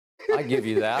I give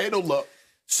you that. Ain't no luck.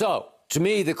 So, to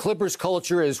me, the Clippers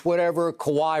culture is whatever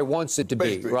Kawhi wants it to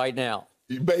Basically. be right now.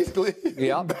 Basically.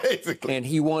 Yeah. Basically. And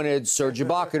he wanted Serge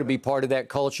Ibaka to be part of that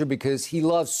culture because he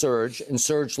loves Serge, and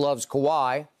Serge loves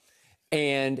Kawhi,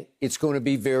 and it's going to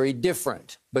be very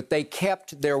different. But they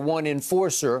kept their one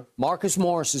enforcer. Marcus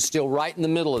Morris is still right in the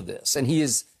middle of this, and he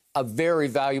is a very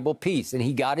valuable piece, and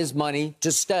he got his money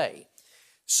to stay.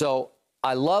 So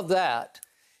I love that.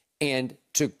 And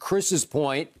to Chris's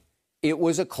point, it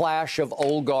was a clash of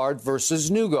old guard versus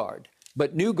new guard.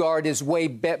 But new guard is way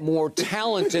more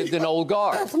talented than old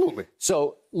guard. Absolutely.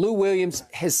 So Lou Williams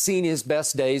has seen his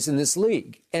best days in this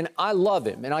league. And I love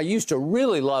him. And I used to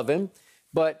really love him.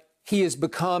 But he has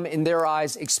become, in their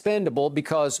eyes, expendable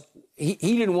because he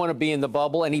didn't want to be in the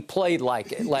bubble, and he played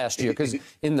like it last year. Because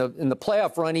in the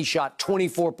playoff run, he shot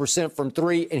 24% from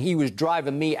three, and he was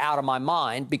driving me out of my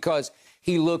mind because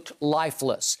he looked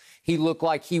lifeless. He looked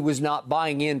like he was not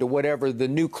buying into whatever the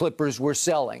new Clippers were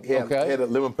selling. He had a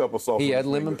lemon pepper sauce. He had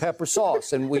lemon pepper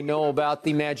sauce. And we know about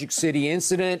the Magic City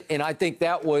incident, and I think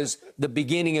that was the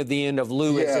beginning of the end of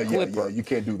Lou as a Clipper. Yeah, you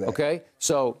can't do that. Okay?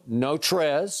 So, no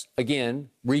Trez,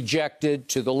 again, rejected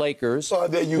to the Lakers. Oh,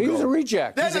 there you go. He was a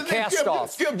reject. He's a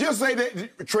cast-off. Skip, just say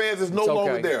that Trez is no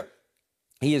longer there.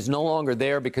 He is no longer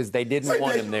there because they didn't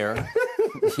want him there.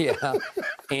 Yeah.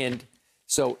 And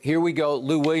so here we go.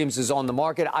 Lou Williams is on the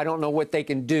market. I don't know what they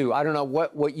can do. I don't know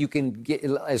what you can get.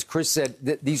 As Chris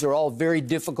said, these are all very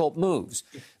difficult moves.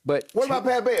 But what about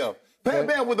Pat Bev? Pat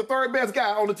Bev was the third best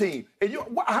guy on the team. And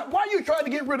why are you trying to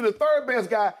get rid of the third best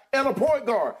guy and a point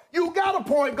guard? You got a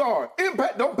point guard.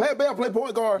 Don't Pat Bev play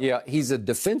point guard? Yeah, he's a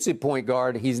defensive point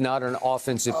guard. He's not an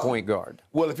offensive point guard.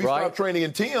 Well, if he stopped training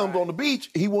in Tim's on the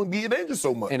beach, he wouldn't get injured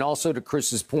so much. And also to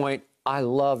Chris's point, I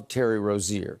love Terry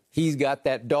Rozier. He's got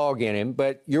that dog in him,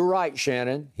 but you're right,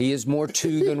 Shannon. He is more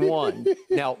two than one.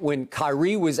 Now, when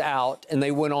Kyrie was out and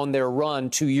they went on their run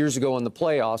 2 years ago in the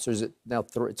playoffs, or is it now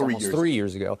it's almost 3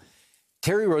 years ago,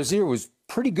 Terry Rozier was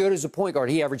pretty good as a point guard.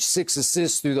 He averaged 6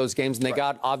 assists through those games, and they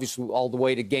got, obviously, all the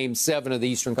way to Game 7 of the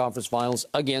Eastern Conference Finals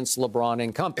against LeBron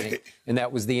and company, and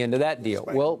that was the end of that deal.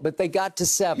 Well, but they got to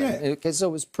 7, so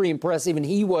it was pretty impressive, and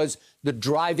he was the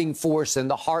driving force and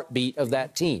the heartbeat of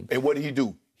that team. And what did he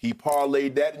do? He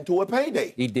parlayed that into a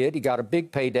payday. He did. He got a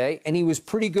big payday, and he was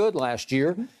pretty good last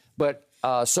year, but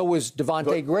so was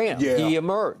Devontae Graham. Yeah. He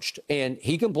emerged, and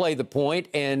he can play the point,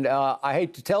 and I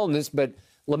hate to tell him this, but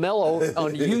LaMelo,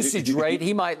 on usage rate,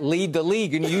 he might lead the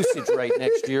league in usage rate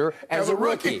next year as a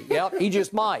rookie. Yep, he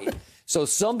just might. So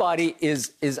somebody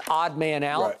is odd man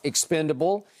out,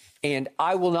 expendable, and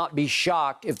I will not be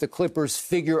shocked if the Clippers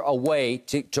figure a way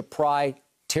to pry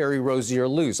Terry Rozier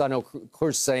loose. I know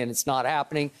Chris saying it's not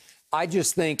happening. I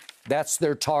just think that's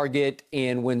their target,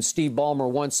 and when Steve Ballmer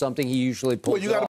wants something, he usually pulls it off.